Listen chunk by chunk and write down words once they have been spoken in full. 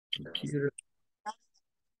Computer. All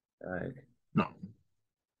right. No.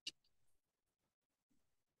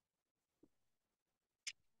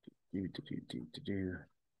 Do.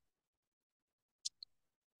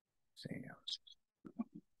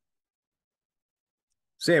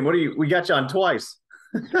 Sam, what do you? We got you on twice.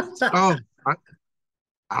 Oh,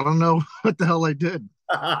 I don't know what the hell I did.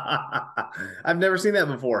 I've never seen that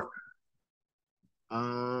before.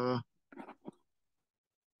 Uh,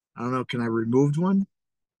 I don't know. Can I remove one?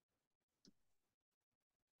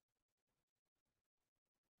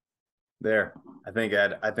 There. I think I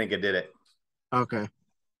did it. Okay.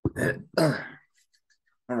 All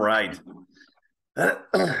right.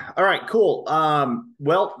 All right, cool.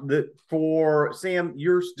 Well, for Sam,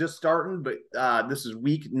 you're just starting, but this is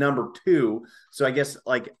week number 2. So I guess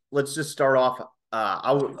like let's just start off.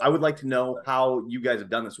 I would like to know how you guys have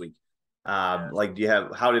done this week. Like, do you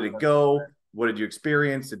have how did it go? What did you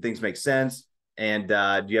experience? Did things make sense? And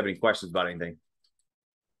do you have any questions about anything?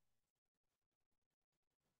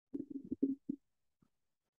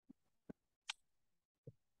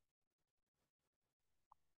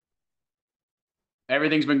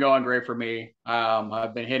 Everything's been going great for me.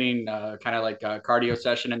 I've been hitting kind of like a cardio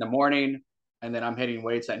session in the morning, and then I'm hitting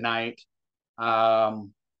weights at night.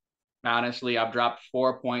 Um, Honestly, I've dropped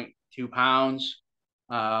 4.2 pounds.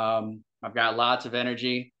 I've got lots of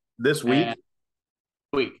energy This week? and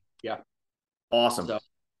week. Yeah. Awesome.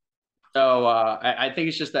 So I think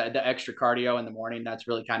it's just the extra cardio in the morning that's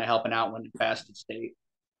really kind of helping out when in fasted state.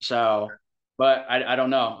 So, but I don't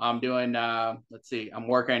know. I'm doing, let's see, I'm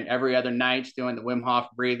working every other night doing the Wim Hof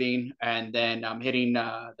breathing, and then I'm hitting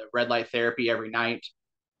the red light therapy every night.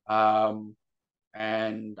 Um,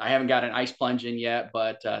 and I haven't got an ice plunge in yet,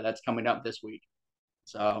 but that's coming up this week.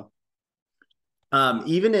 So,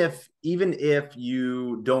 Even if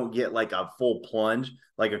you don't get like a full plunge,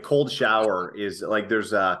 like a cold shower is like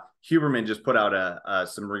there's Huberman just put out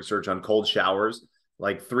some research on cold showers,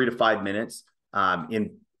 like 3 to 5 minutes,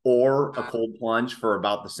 in or a cold plunge for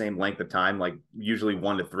about the same length of time, like usually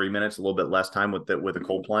 1 to 3 minutes, a little bit less time with a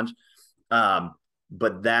cold plunge. Um,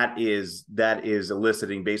 but that is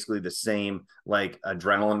eliciting basically the same like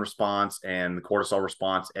adrenaline response and the cortisol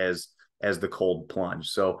response as the cold plunge.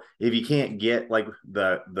 So if you can't get like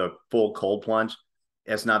the full cold plunge,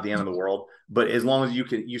 it's not the end of the world. But as long as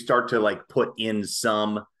you start to like put in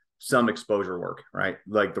some exposure work, right?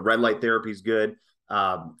 Like the red light therapy is good,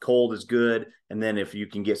 cold is good, and then if you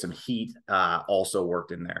can get some heat, also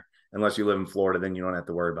worked in there. Unless you live in Florida, then you don't have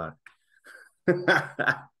to worry about it.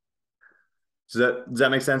 Does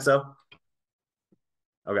that make sense though?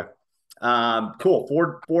 Okay. Cool.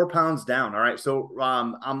 Four pounds down. All right. So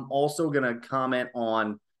I'm also gonna comment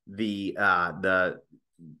on the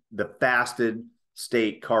fasted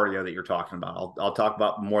state cardio that you're talking about. I'll talk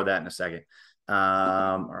about more of that in a second. All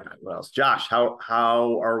right, what else? Josh, how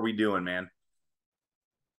are we doing, man?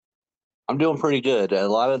 I'm doing pretty good. A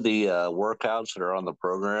lot of the workouts that are on the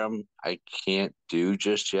program, I can't do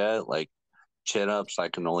just yet. Like chin ups, I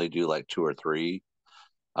can only do like two or three.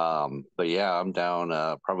 But yeah, I'm down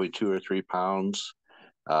probably 2 or 3 pounds,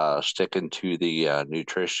 sticking to the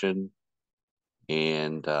nutrition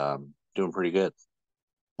and doing pretty good.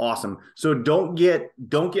 Awesome. So don't get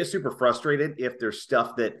super frustrated if there's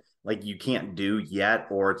stuff that like you can't do yet,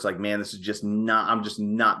 or it's like, man, this is just not, I'm just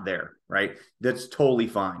not there, right? That's totally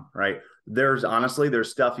fine, right? There's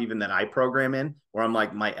stuff even that I program in where I'm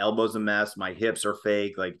like, my elbow's a mess, my hips are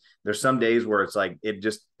fake. Like there's some days where it's like it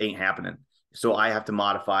just ain't happening. So I have to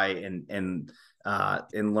modify and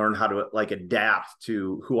learn how to like adapt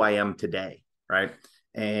to who I am today, right?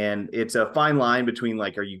 And it's a fine line between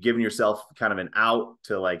like, are you giving yourself kind of an out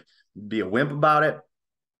to like be a wimp about it,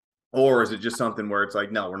 or is it just something where it's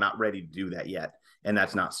like, no, we're not ready to do that yet, and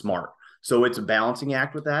that's not smart. So it's a balancing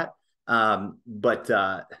act with that. But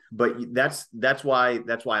that's why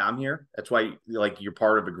I'm here. That's why like you're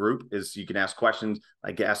part of a group, is you can ask questions,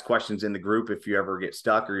 like ask questions in the group if you ever get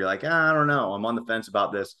stuck or you're like, I don't know, I'm on the fence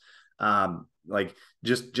about this. Like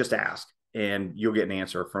just ask and you'll get an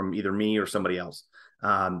answer from either me or somebody else.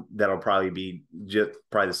 That'll probably be just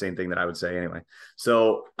probably the same thing that I would say anyway.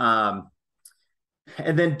 So and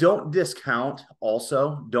then don't discount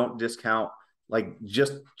like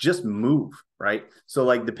just move, right? So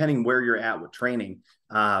like depending where you're at with training,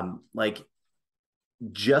 like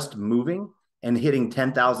just moving and hitting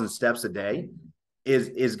 10,000 steps a day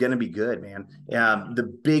is going to be good, man.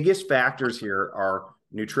 The biggest factors here are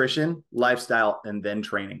nutrition, lifestyle, and then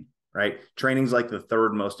training, right? Training's like the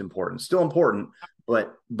third most important, still important,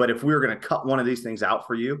 but if we were going to cut one of these things out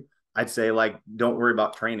for you, I'd say like don't worry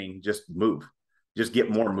about training, just move, just get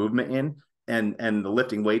more movement in, and the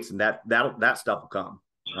lifting weights and that stuff will come.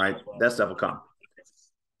 right? That stuff will come.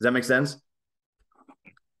 Does that make sense?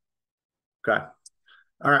 Okay.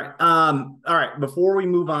 All right. All right. Before we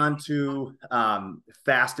move on to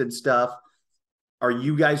fasted stuff, are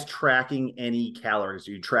you guys tracking any calories?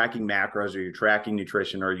 Are you tracking macros? Are you tracking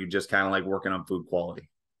nutrition? Or are you just kind of like working on food quality?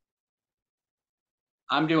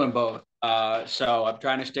 I'm doing both. So I'm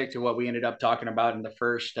trying to stick to what we ended up talking about in the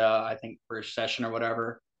first, I think, first session or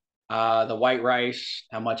whatever. The white rice,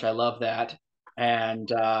 how much I love that, and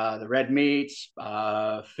the red meats,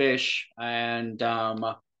 fish, and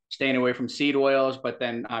staying away from seed oils. But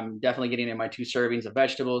then I'm definitely getting in my 2 servings of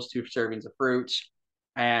vegetables, 2 servings of fruits,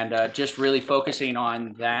 and just really focusing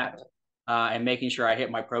on that and making sure I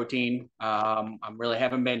hit my protein. I really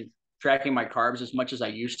haven't been tracking my carbs as much as I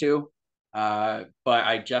used to. But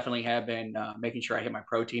I definitely have been making sure I hit my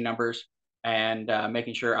protein numbers and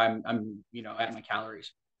making sure I'm at my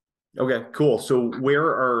calories. Okay, cool. So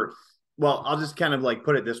well, I'll just kind of like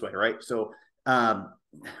put it this way, right? So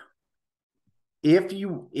if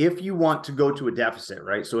you want to go to a deficit,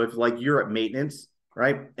 right? So if like you're at maintenance,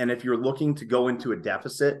 right? And if you're looking to go into a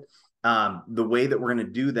deficit, the way that we're going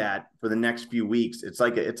to do that for the next few weeks, it's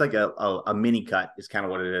like a mini cut is kind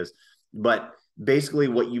of what it is. But basically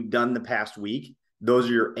what you've done the past week, those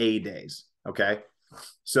are your A days. Okay.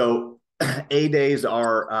 So A days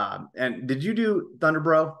are, and did you do Thunder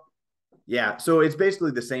Bro? Yeah. So it's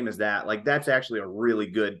basically the same as that. Like that's actually a really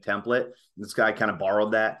good template. This guy kind of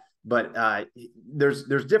borrowed that, but there's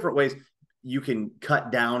different ways you can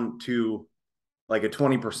cut down to like a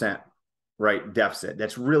 20%, right, deficit.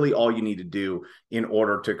 That's really all you need to do in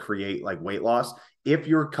order to create like weight loss. If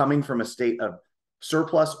you're coming from a state of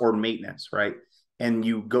surplus or maintenance, right, and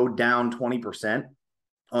you go down 20%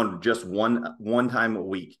 on just one time a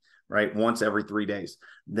week, right, once every 3 days,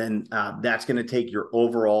 then that's going to take your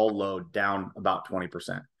overall load down about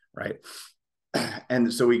 20%, right?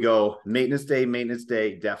 And so we go maintenance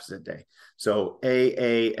day, deficit day. So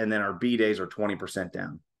A, and then our B days are 20%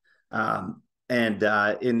 down. And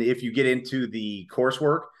if you get into the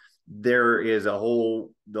coursework, there is the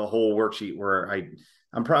whole worksheet where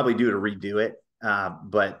I'm probably due to redo it,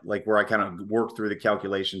 but like where I kind of work through the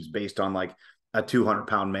calculations based on like a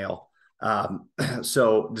 200-pound male.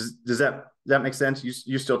 So does that make sense?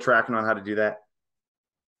 You still tracking on how to do that?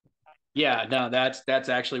 Yeah, no, that's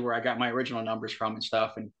actually where I got my original numbers from and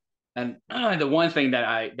stuff. And the one thing that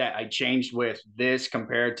I changed with this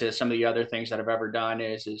compared to some of the other things that I've ever done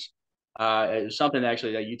is it was something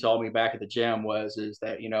actually that you told me back at the gym is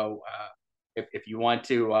that if you want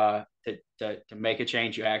to make a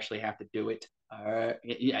change, you actually have to do it.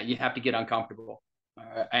 Yeah, you have to get uncomfortable.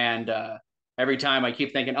 And every time I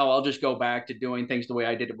keep thinking, oh, I'll just go back to doing things the way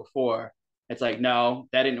I did it before. It's like, no,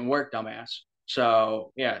 that didn't work, dumbass.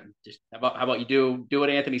 So yeah, just how about you do what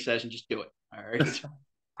Anthony says and just do it. All right.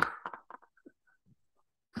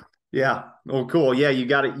 Yeah. Oh, cool. Yeah, you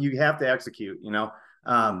have to execute,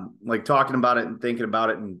 like talking about it and thinking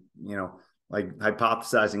about it and, like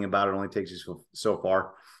hypothesizing about it only takes you so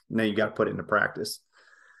far. And then you got to put it into practice.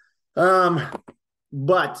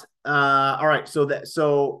 But all right.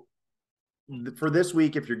 So for this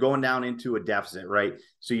week, if you're going down into a deficit, right?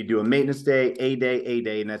 So you do a maintenance day, A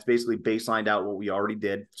day, and that's basically baselined out what we already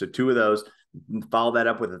did. So 2 of those, follow that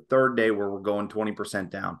up with a 3rd day where we're going 20%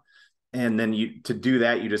 down. And then to do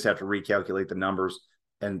that, you just have to recalculate the numbers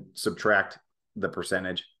and subtract the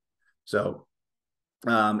percentage. So,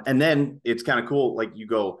 and then it's kind of cool. Like you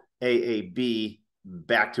go B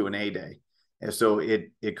back to an A day. And so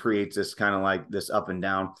it creates this kind of like this up and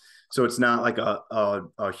down. So it's not like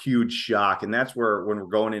a huge shock. And that's where, when we're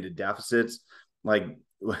going into deficits, like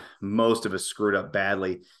most of us screwed up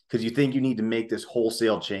badly because you think you need to make this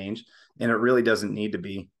wholesale change and it really doesn't need to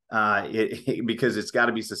be because it's got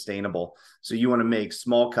to be sustainable. So you want to make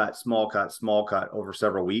small cut over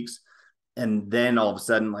several weeks. And then all of a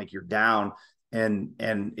sudden, like you're down and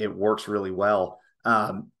it works really well.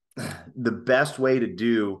 The best way to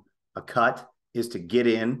do a cut is to get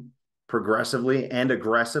in progressively and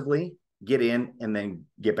aggressively, get in and then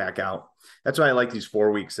get back out. That's why I like these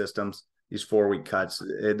 4-week systems, these 4-week cuts.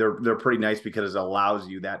 They're pretty nice because it allows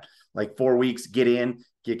you that like 4 weeks, get in,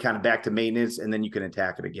 get kind of back to maintenance, and then you can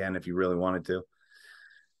attack it again if you really wanted to.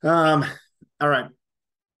 All right.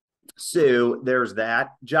 So there's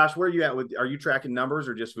that. Josh, where are you at are you tracking numbers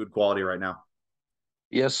or just food quality right now?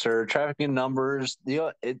 Yes, sir. Tracking numbers.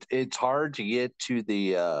 It's hard to get to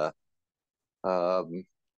the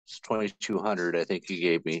 2,200 I think you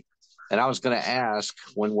gave me. And I was going to ask,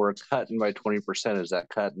 when we're cutting by 20%, is that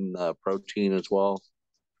cutting protein as well?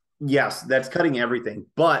 Yes, that's cutting everything.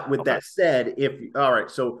 But with that said, all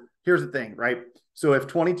right, so here's the thing, right? So if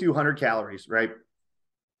 2,200 calories, right?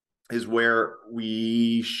 is where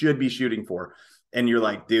we should be shooting for, and you're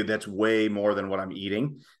like, dude, that's way more than what I'm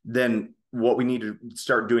eating, then what we need to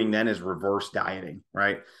start doing then is reverse dieting,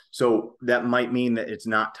 right? So that might mean that it's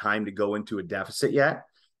not time to go into a deficit yet,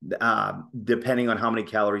 depending on how many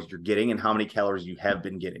calories you're getting and how many calories you have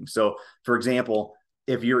been getting. So, for example,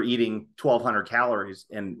 if you're eating 1,200 calories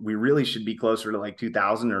and we really should be closer to like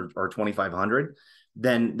 2,000 or 2,500,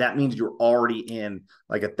 then that means you're already in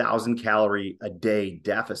like 1,000 calorie a day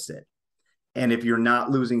deficit. And if you're not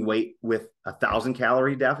losing weight with 1,000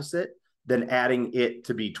 calorie deficit, then adding it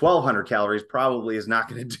to be 1,200 calories probably is not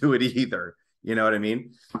going to do it either. You know what I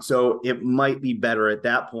mean? So it might be better at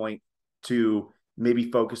that point to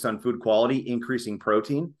maybe focus on food quality, increasing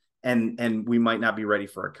protein, and we might not be ready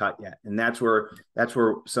for a cut yet. And that's where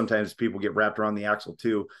sometimes people get wrapped around the axle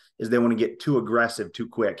too, is they want to get too aggressive too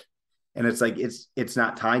quick. And it's like, it's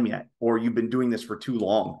not time yet, or you've been doing this for too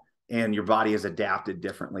long and your body has adapted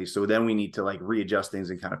differently. So then we need to like readjust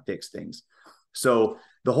things and kind of fix things. So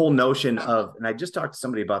the whole notion of, and I just talked to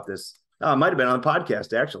somebody about this, it might've been on the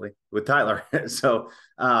podcast actually with Tyler. So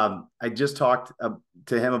I just talked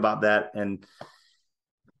to him about that, and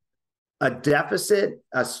a deficit,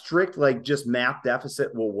 a strict, like just math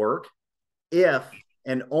deficit will work if,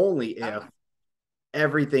 and only if,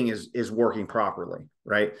 everything is working properly,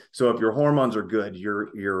 right? So if your hormones are good,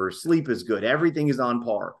 your sleep is good, everything is on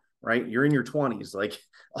par, right? You're in your 20s, like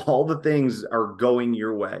all the things are going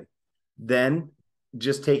your way, then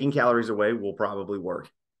just taking calories away will probably work.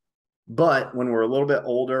 But when we're a little bit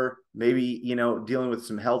older, maybe, dealing with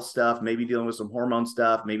some health stuff, maybe dealing with some hormone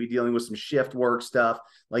stuff, maybe dealing with some shift work stuff,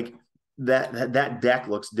 like that deck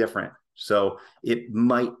looks different. So it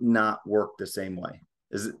might not work the same way.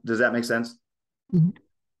 Does that make sense? Mm-hmm.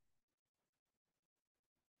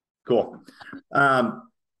 Cool.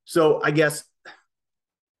 So I guess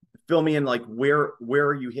fill me in, like where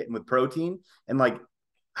are you hitting with protein, and like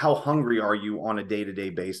how hungry are you on a day-to-day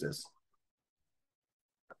basis?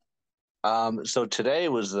 So today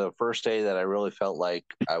was the first day that I really felt like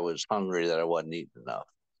I was hungry, that I wasn't eating enough.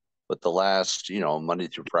 But the last, Monday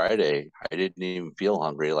through Friday, I didn't even feel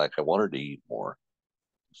hungry, like I wanted to eat more.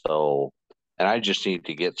 So, and I just need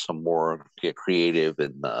to get creative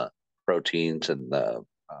in the proteins and the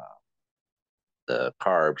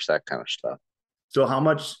carbs, that kind of stuff. So how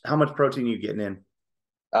much protein are you getting in?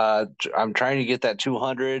 I'm trying to get that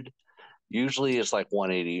 200. Usually it's like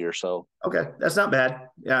 180 or so. Okay, that's not bad.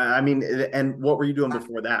 Yeah, I mean, and what were you doing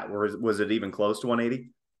before that? Was it even close to 180?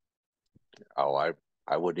 Oh,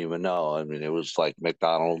 I wouldn't even know. I mean, it was like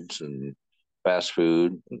McDonald's and fast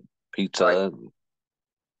food, and pizza. Right.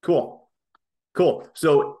 Cool.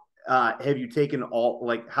 So, have you taken all,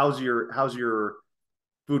 like, how's your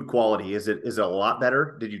food quality? Is it a lot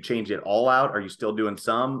better? Did you change it all out? Are you still doing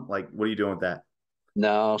some? Like, what are you doing with that?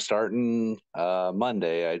 No, starting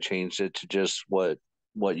Monday, I changed it to just what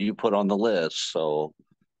you put on the list. So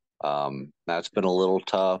that's been a little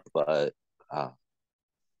tough, but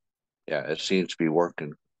yeah, it seems to be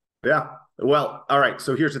working. Yeah. Well, all right.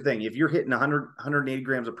 So here's the thing. If you're hitting 180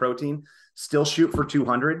 grams of protein, still shoot for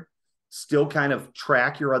 200, still kind of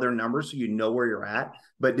track your other numbers so you know where you're at.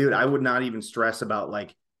 But dude, I would not even stress about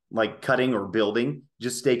like cutting or building.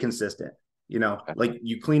 Just stay consistent. Like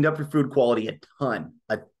you cleaned up your food quality a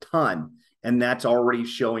ton, and that's already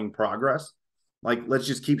showing progress. Like, let's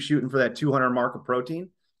just keep shooting for that 200 mark of protein,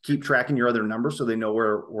 keep tracking your other numbers so they know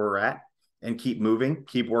where we're at, and keep moving,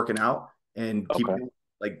 keep working out, and keep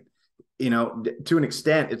like, to an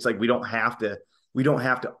extent, it's like, we don't have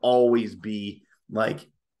to always be like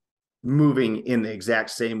moving in the exact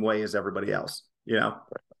same way as everybody else.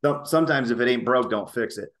 Sometimes if it ain't broke, don't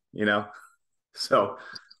fix it, so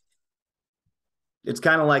it's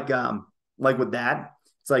kind of like with that,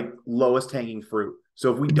 it's like lowest hanging fruit.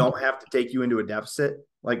 So if we don't have to take you into a deficit,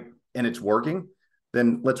 and it's working,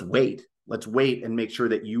 then let's wait and make sure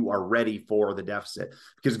that you are ready for the deficit,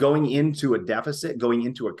 because going into a deficit, going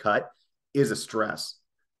into a cut is a stress,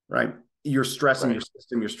 right? You're stressing your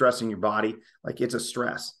system, you're stressing your body. Like, it's a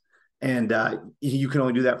stress. And you can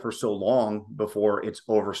only do that for so long before it's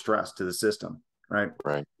overstressed to the system. Right.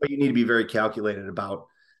 But you need to be very calculated about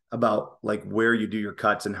like where you do your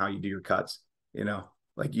cuts and how you do your cuts.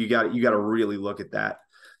 Like you got to really look at that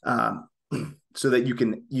so that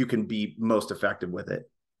you can be most effective with it.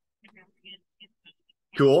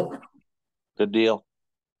 Cool. Good deal.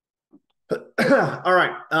 All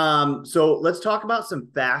right. So let's talk about some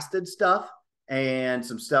fasted stuff and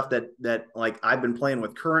some stuff that like I've been playing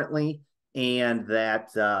with currently, and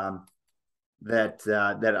that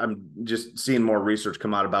I'm just seeing more research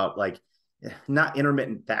come out about, like, not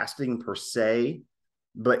intermittent fasting per se,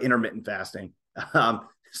 but intermittent fasting.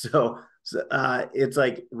 It's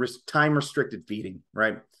like time restricted feeding,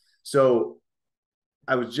 right? So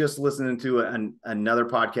I was just listening to another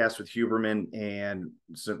podcast with Huberman and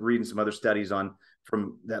reading some other studies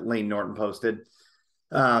from that Lane Norton posted.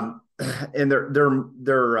 And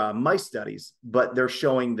they're mice studies, but they're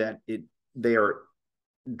showing that they are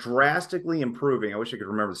drastically improving. I wish I could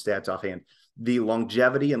remember the stats offhand. The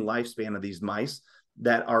longevity and lifespan of these mice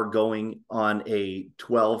that are going on a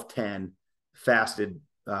 12-10 fasted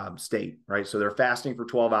state, right? So they're fasting for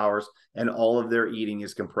 12 hours and all of their eating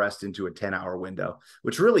is compressed into a 10-hour window,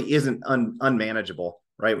 which really isn't unmanageable,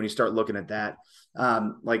 right? When you start looking at that,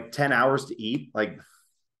 like 10 hours to eat, like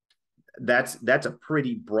that's a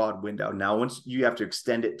pretty broad window. Now, once you have to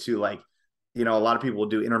extend it to like, a lot of people will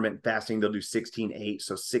do intermittent fasting. They'll do 16-8.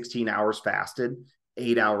 So 16 hours fasted,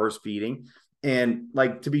 8 hours feeding. And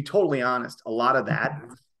like, to be totally honest, a lot of that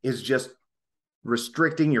is just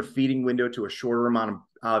restricting your feeding window to a shorter amount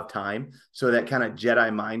of time. So that kind of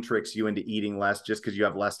Jedi mind tricks you into eating less just because you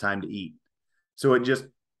have less time to eat. So it just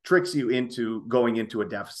tricks you into going into a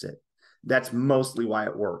deficit. That's mostly why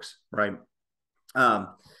it works, right?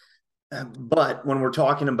 But when we're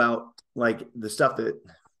talking about like the stuff that,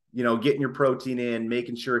 getting your protein in,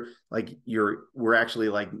 making sure like we're actually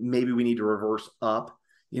like, maybe we need to reverse up,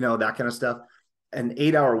 that kind of stuff. An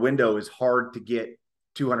 8-hour window is hard to get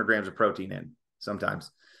 200 grams of protein in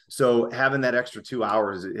sometimes. So having that extra 2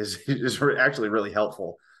 hours is actually really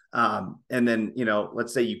helpful. And then,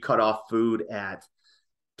 let's say you cut off food at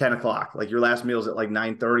 10 o'clock, like your last meal is at like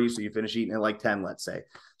 9:30. So you finish eating at like 10, let's say.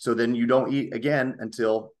 So then you don't eat again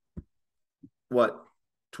until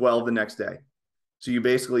 12 the next day. So you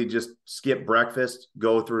basically just skip breakfast,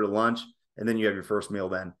 go through to lunch, and then you have your first meal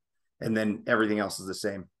then. And then everything else is the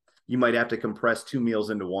same. You might have to compress 2 meals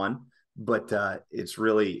into one, but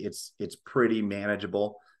it's pretty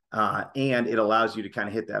manageable. And it allows you to kind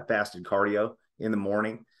of hit that fasted cardio in the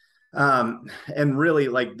morning. And really,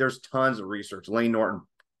 like, there's tons of research. Lane Norton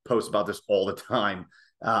posts about this all the time,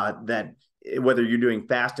 that whether you're doing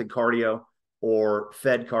fasted cardio or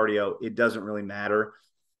fed cardio, it doesn't really matter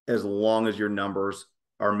as long as your numbers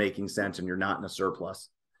are making sense and you're not in a surplus.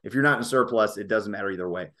 If you're not in a surplus, it doesn't matter either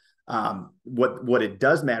way. What it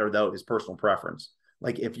does matter though is personal preference.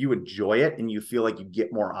 Like if you enjoy it and you feel like you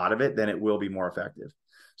get more out of it, then it will be more effective.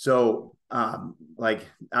 So like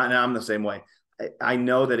I'm the same way. I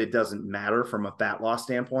know that it doesn't matter from a fat loss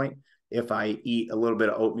standpoint if I eat a little bit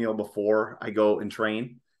of oatmeal before I go and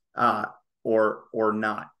train, or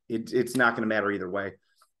not. It's not going to matter either way.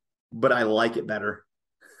 But I like it better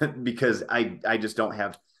because I just don't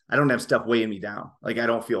have stuff weighing me down. Like I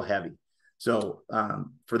don't feel heavy. So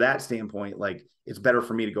for that standpoint, like it's better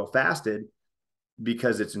for me to go fasted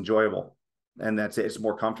because it's enjoyable and that's it. It's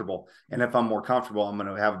more comfortable. And if I'm more comfortable, I'm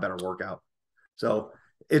going to have a better workout. So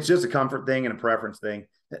it's just a comfort thing and a preference thing.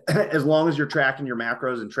 As long as you're tracking your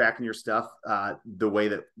macros and tracking your stuff the way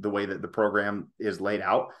that the program is laid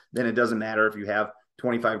out, then it doesn't matter if you have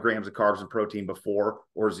 25 grams of carbs and protein before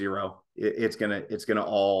or 0. It's gonna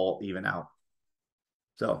all even out.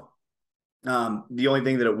 So the only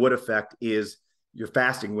thing that it would affect is your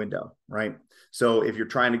fasting window, right? So if you're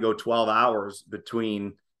trying to go 12 hours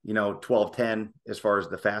between 12-10 as far as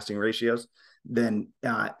the fasting ratios, then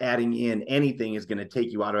adding in anything is going to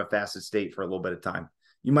take you out of a fasted state for a little bit of time.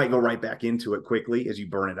 You might go right back into it quickly as you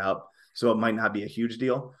burn it up. So it might not be a huge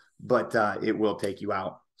deal, but it will take you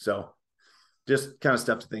out. So just kind of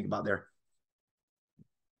stuff to think about there.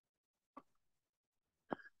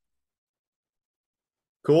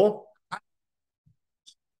 Cool.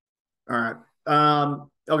 All right.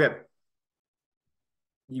 Okay.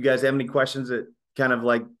 You guys have any questions that kind of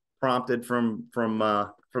like prompted from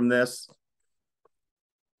this?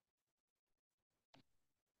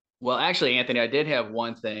 Well, actually, Anthony, I did have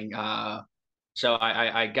one thing. So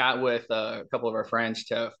I got with a couple of our friends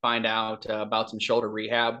to find out about some shoulder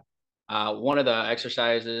rehab. One of the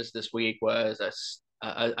exercises this week was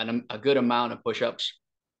a good amount of push-ups.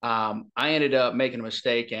 I ended up making a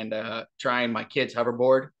mistake and trying my kid's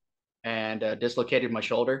hoverboard and dislocated my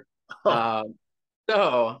shoulder.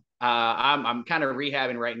 So I'm kind of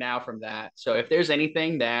rehabbing right now from that. So if there's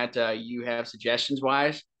anything that you have suggestions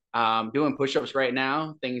wise, doing push-ups right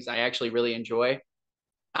now, things I actually really enjoy.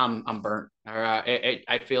 I'm burnt. Or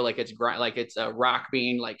I feel like it's a rock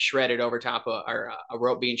being like shredded over top of, or a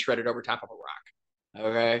rope being shredded over top of a rock.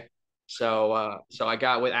 Okay. So I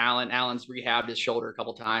got with Alan. Alan's rehabbed his shoulder a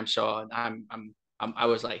couple times. So I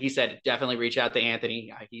was like, he said, definitely reach out to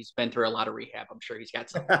Anthony. He's been through a lot of rehab. I'm sure he's got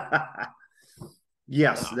some.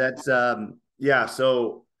 Yes, that's yeah.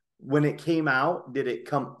 So when it came out, did it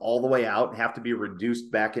come all the way out and have to be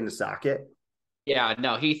reduced back into socket? Yeah,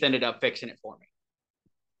 no, Heath ended up fixing it for me.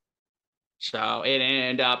 So it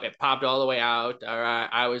ended up, it popped all the way out.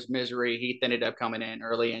 I was misery. Heath ended up coming in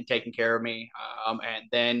early and taking care of me. And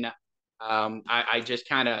then I just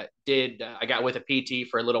kind of did, I got with a PT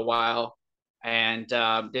for a little while and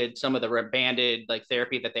did some of the banded like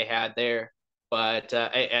therapy that they had there. But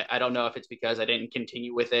I don't know if it's because I didn't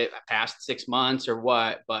continue with it past 6 months or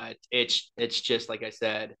what, but it's just like I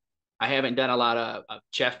said, I haven't done a lot of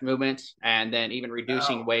chest movements and then even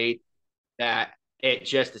reducing weight that it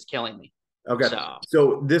just is killing me. Okay. So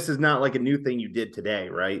So this is not like a new thing you did today,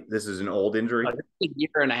 right? This is an old injury. a year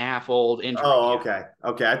and a half old injury. Oh, okay.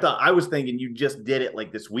 Okay. I was thinking you just did it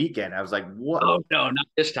like this weekend. I was like, what? Oh no, not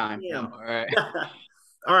this time. Yeah. No. All right.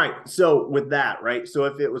 All right. So with that, right? So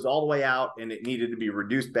if it was all the way out and it needed to be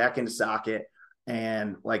reduced back into socket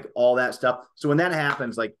and like all that stuff. So when that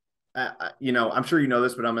happens, like, I'm sure you know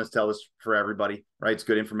this, but I'm going to tell this for everybody, right? It's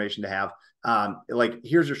good information to have. Like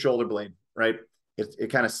here's your shoulder blade, right?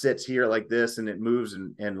 It kind of sits here like this and it moves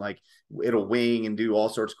and like it'll wing and do all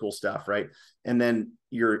sorts of cool stuff, right? And then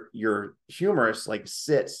your humerus like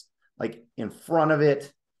sits like in front of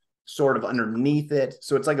it, sort of underneath it.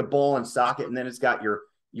 So it's like a ball and socket, and then it's got your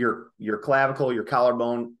clavicle, your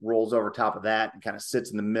collarbone rolls over top of that and kind of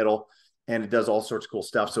sits in the middle, and it does all sorts of cool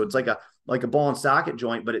stuff. So it's like a ball and socket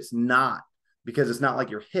joint, but it's not, because it's not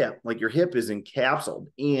like your hip. Like your hip is encapsulated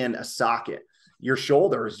in a socket. Your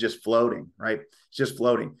shoulder is just floating, right? It's just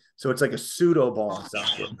floating. So it's like a pseudo ball and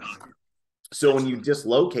socket. So when you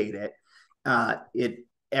dislocate it,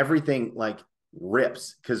 everything like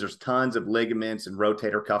rips because there's tons of ligaments and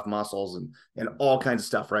rotator cuff muscles and all kinds of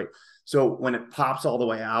stuff, right? So when it pops all the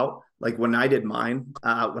way out, like when I did mine,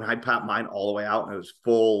 when I popped mine all the way out and it was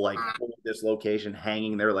full dislocation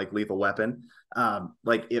hanging there like Lethal Weapon,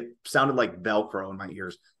 like it sounded like Velcro in my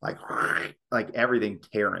ears, like everything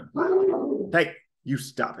tearing. Hey, you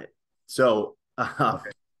stop it. So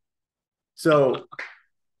so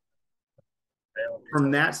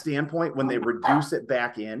from that standpoint, when they reduce it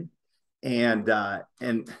back in and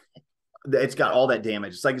it's got all that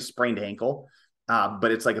damage, it's like a sprained ankle,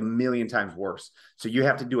 but it's like a million times worse. So you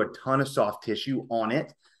have to do a ton of soft tissue on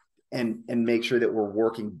it and make sure that we're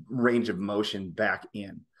working range of motion back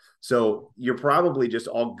in. So you're probably just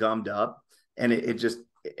all gummed up, and it just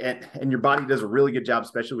and your body does a really good job,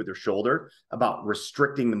 especially with your shoulder, about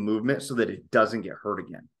restricting the movement so that it doesn't get hurt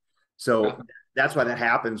again. So that's why that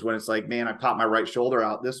happens when it's like, man, I popped my right shoulder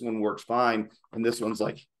out. This one works fine, and this one's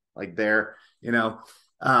like there,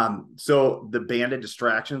 So the banded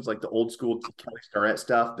distractions, like the old school Kelly Starrett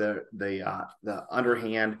stuff, the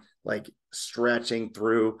underhand, like stretching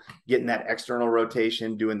through, getting that external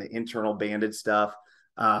rotation, doing the internal banded stuff,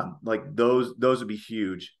 like those would be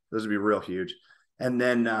huge. Those would be real huge. And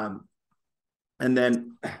then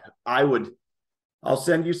I'll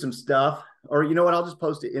send you some stuff, or you know what? I'll just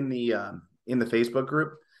post it in the Facebook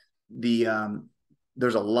group.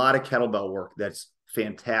 There's a lot of kettlebell work that's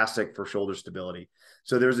fantastic for shoulder stability.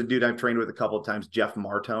 So there's a dude I've trained with a couple of times, Jeff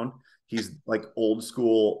Martone. He's like old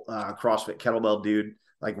school CrossFit kettlebell dude,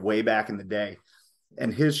 like way back in the day.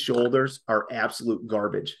 And his shoulders are absolute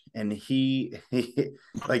garbage. And he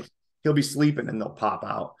like he'll be sleeping and they'll pop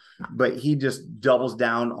out. But he just doubles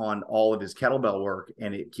down on all of his kettlebell work,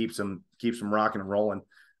 and it keeps him rocking and rolling.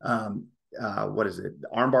 What is it? The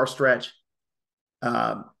armbar stretch.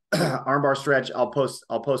 Armbar stretch. I'll post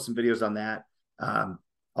some videos on that.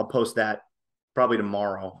 I'll post that probably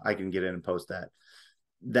tomorrow. I can get in and post that.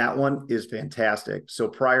 That one is fantastic. So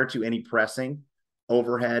prior to any pressing,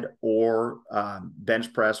 overhead or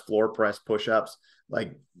bench press, floor press, push-ups,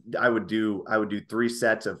 like I would do 3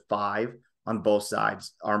 sets of 5 on both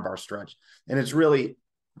sides, armbar stretch. And it's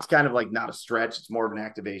kind of like not a stretch, it's more of an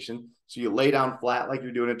activation. So you lay down flat like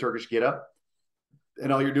you're doing a Turkish get-up,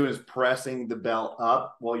 and all you're doing is pressing the belt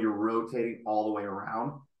up while you're rotating all the way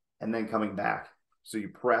around and then coming back. So you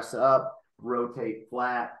press up, rotate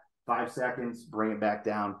flat, 5 seconds, bring it back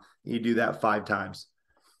down. You do that 5 times.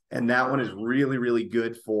 And that one is really, really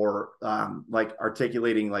good for like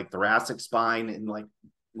articulating like thoracic spine and like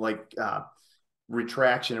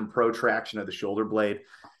retraction and protraction of the shoulder blade,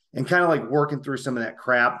 and kind of like working through some of that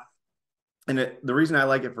crap. And the reason I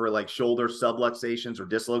like it for like shoulder subluxations or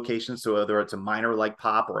dislocations, so whether it's a minor like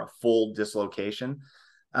pop or a full dislocation,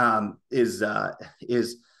 is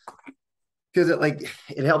because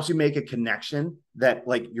it helps you make a connection that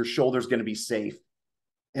like your shoulder is going to be safe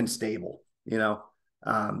and stable,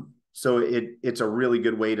 so it's a really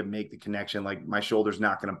good way to make the connection. Like my shoulder's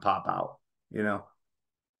not going to pop out,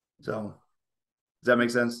 so does that make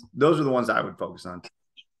sense? Those are the ones I would focus on.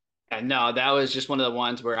 No, that was just one of the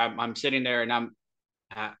ones where I'm sitting there and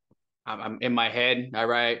I'm in my head. All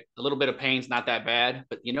right, a little bit of pain's not that bad,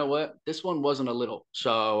 but you know what? This one wasn't a little.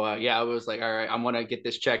 So yeah, I was like, all right, I want to get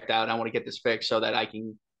this checked out. I want to get this fixed so that I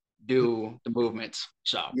can do the movements.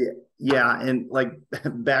 So Yeah, yeah, and like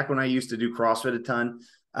back when I used to do CrossFit a ton,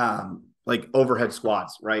 like overhead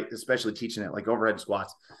squats, right? Especially teaching it, like overhead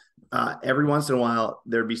squats. Every once in a while,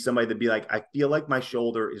 there'd be somebody that'd be like, "I feel like my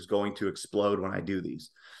shoulder is going to explode when I do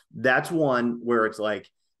these." That's one where it's like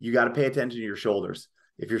you got to pay attention to your shoulders.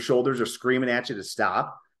 If your shoulders are screaming at you to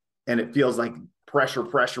stop, and it feels like pressure,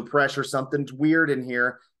 pressure, pressure, something's weird in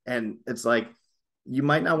here, and it's like you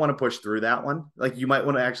might not want to push through that one. Like you might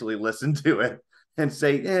want to actually listen to it and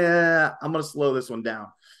say, yeah, I'm going to slow this one down.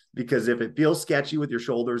 Because if it feels sketchy with your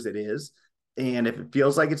shoulders, it is. And if it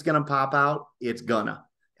feels like it's going to pop out, it's gonna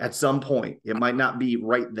at some point. It might not be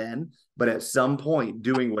right then, but at some point,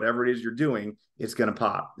 doing whatever it is you're doing, it's going to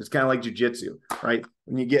pop. It's kind of like jujitsu, right?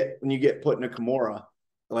 When you get put in a Kimura,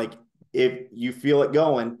 like if you feel it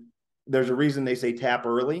going, there's a reason they say tap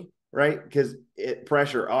early, right? Because it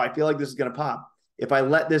pressure. Oh, I feel like this is going to pop. If I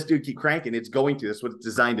let this dude keep cranking, it's going to. That's what it's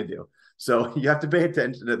designed to do. So you have to pay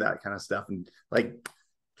attention to that kind of stuff and like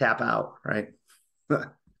tap out, right?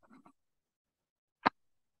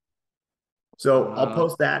 So I'll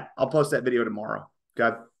post that. I'll post that video tomorrow.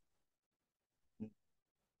 Okay.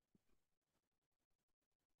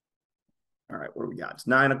 All right. What do we got? It's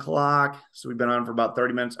 9 o'clock. So we've been on for about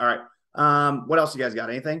 30 minutes. All right. What else you guys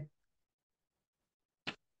got? Anything?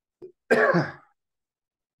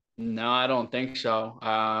 no, I don't think so.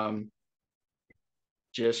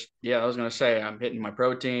 Just yeah, I was gonna say I'm hitting my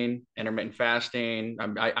protein, intermittent fasting.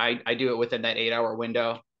 I do it within that 8 hour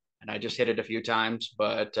window, and I just hit it a few times.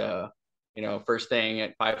 But first thing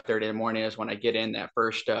at 5:30 in the morning is when I get in that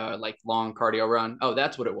first like long cardio run. Oh,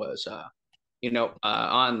 that's what it was.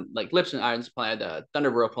 On like Lips and Irons plan, the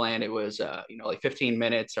Thunderbro plan, it was like 15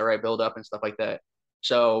 minutes, all right, build up and stuff like that.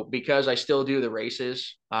 So because I still do the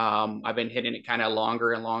races, I've been hitting it kind of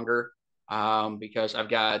longer and longer because I've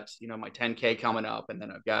got my 10K coming up, and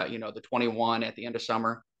then I've got the 21 at the end of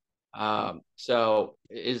summer. So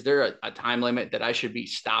is there a time limit that I should be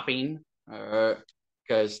stopping?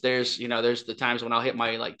 Because there's the times when I'll hit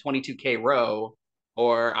my like 22K row,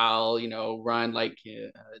 or I'll run like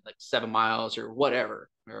 7 miles or whatever.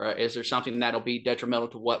 Or is there something that'll be detrimental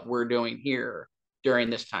to what we're doing here during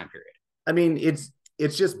this time period? I mean,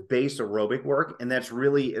 it's just base aerobic work, and that's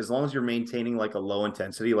really as long as you're maintaining like a low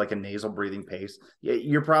intensity, like a nasal breathing pace,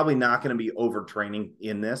 you're probably not going to be overtraining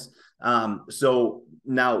in this. So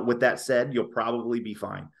now with that said, you'll probably be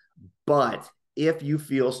fine. But if you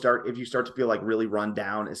start to feel like really run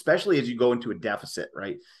down, especially as you go into a deficit,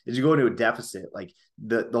 right? As you go into a deficit, like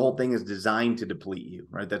the whole thing is designed to deplete you,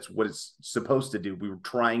 right? That's what it's supposed to do. We were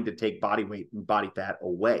trying to take body weight and body fat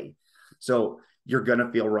away. So you're going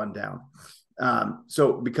to feel run down.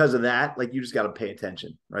 So because of that, like you just got to pay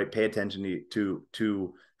attention, right? Pay attention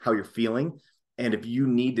to how you're feeling. And if you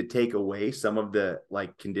need to take away some of the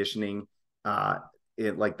like conditioning,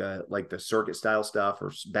 like the circuit style stuff,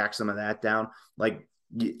 or back some of that down, like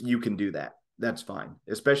you can do that. That's fine.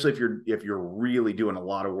 Especially if you're really doing a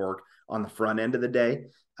lot of work on the front end of the day,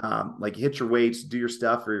 like hit your weights, do your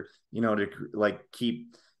stuff, or, to like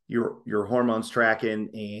keep your hormones tracking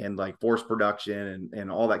and like force production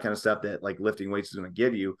and all that kind of stuff that like lifting weights is going to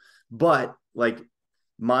give you. But like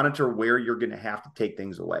monitor where you're going to have to take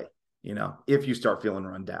things away, if you start feeling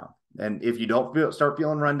run down. And if you don't start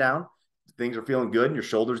feeling run down, things are feeling good and your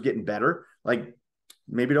shoulder's getting better, like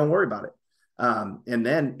maybe don't worry about it. And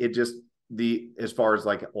then it just as far as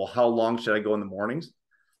like, well, how long should I go in the mornings?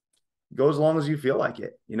 Go as long as you feel like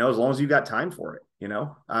it, as long as you got time for it,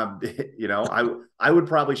 I would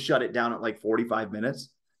probably shut it down at like 45 minutes.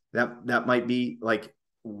 That might be like,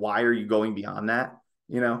 why are you going beyond that?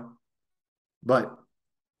 But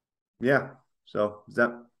yeah. So does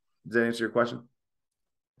that answer your question?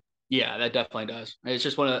 Yeah, that definitely does. It's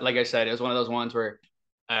just like I said, it was one of those ones where,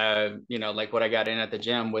 like what I got in at the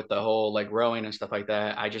gym with the whole like rowing and stuff like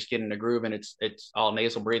that. I just get in a groove, and it's all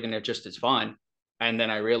nasal breathing. It's fun. And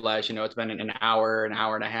then I realized, it's been an hour and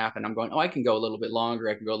a half, and I'm going, oh, I can go a little bit longer.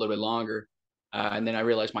 I can go a little bit longer. And then I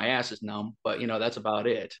realized my ass is numb, but that's about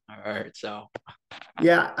it. All right. So.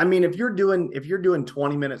 Yeah. I mean, if you're doing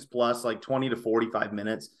 20 minutes plus, like 20 to 45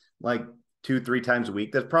 minutes, like 2-3 times a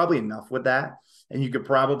week, that's probably enough with that. And you could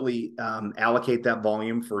probably allocate that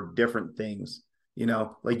volume for different things.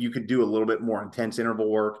 Like you could do a little bit more intense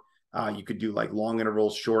interval work. You could do like long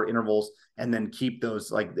intervals, short intervals, and then keep those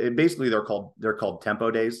like basically they're called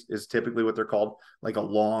tempo days is typically what they're called, like a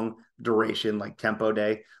long duration, like tempo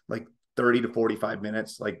day, like 30 to 45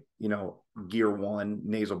 minutes, like, gear one,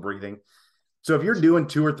 nasal breathing. So if you're doing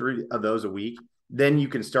 2 or 3 of those a week, then you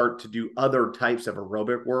can start to do other types of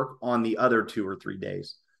aerobic work on the other 2 or 3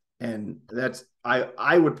 days. And that's,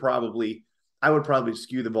 I would probably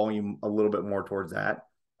skew the volume a little bit more towards that.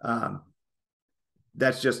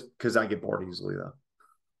 That's just because I get bored easily though.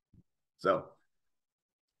 So.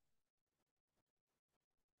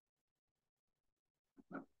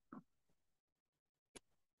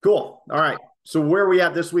 Cool. All right. So where are we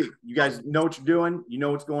at this week? You guys know what you're doing? You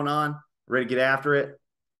know what's going on? Ready to get after it?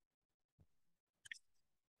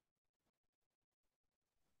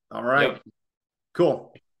 All right. Yep.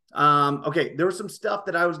 Cool. Okay. There was some stuff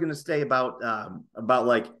that I was going to say about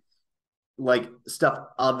like stuff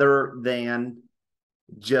other than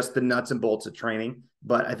just the nuts and bolts of training,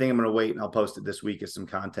 but I think I'm going to wait and I'll post it this week as some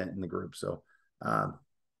content in the group. So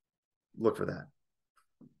look for that.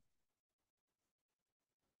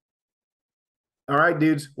 All right,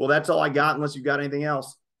 dudes. Well, that's all I got unless you got anything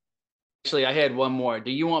else. Actually, I had one more.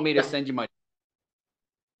 Do you want me to send you my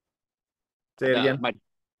Say it again? My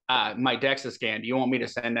DEXA scan? Do you want me to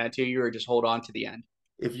send that to you or just hold on to the end?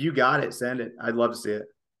 If you got it, send it. I'd love to see it.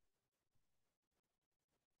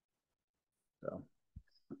 So.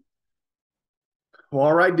 Well,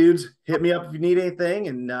 all right, dudes. Hit me up if you need anything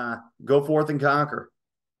and go forth and conquer.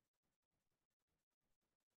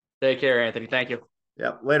 Take care, Anthony. Thank you.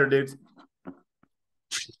 Yep. Later, dudes.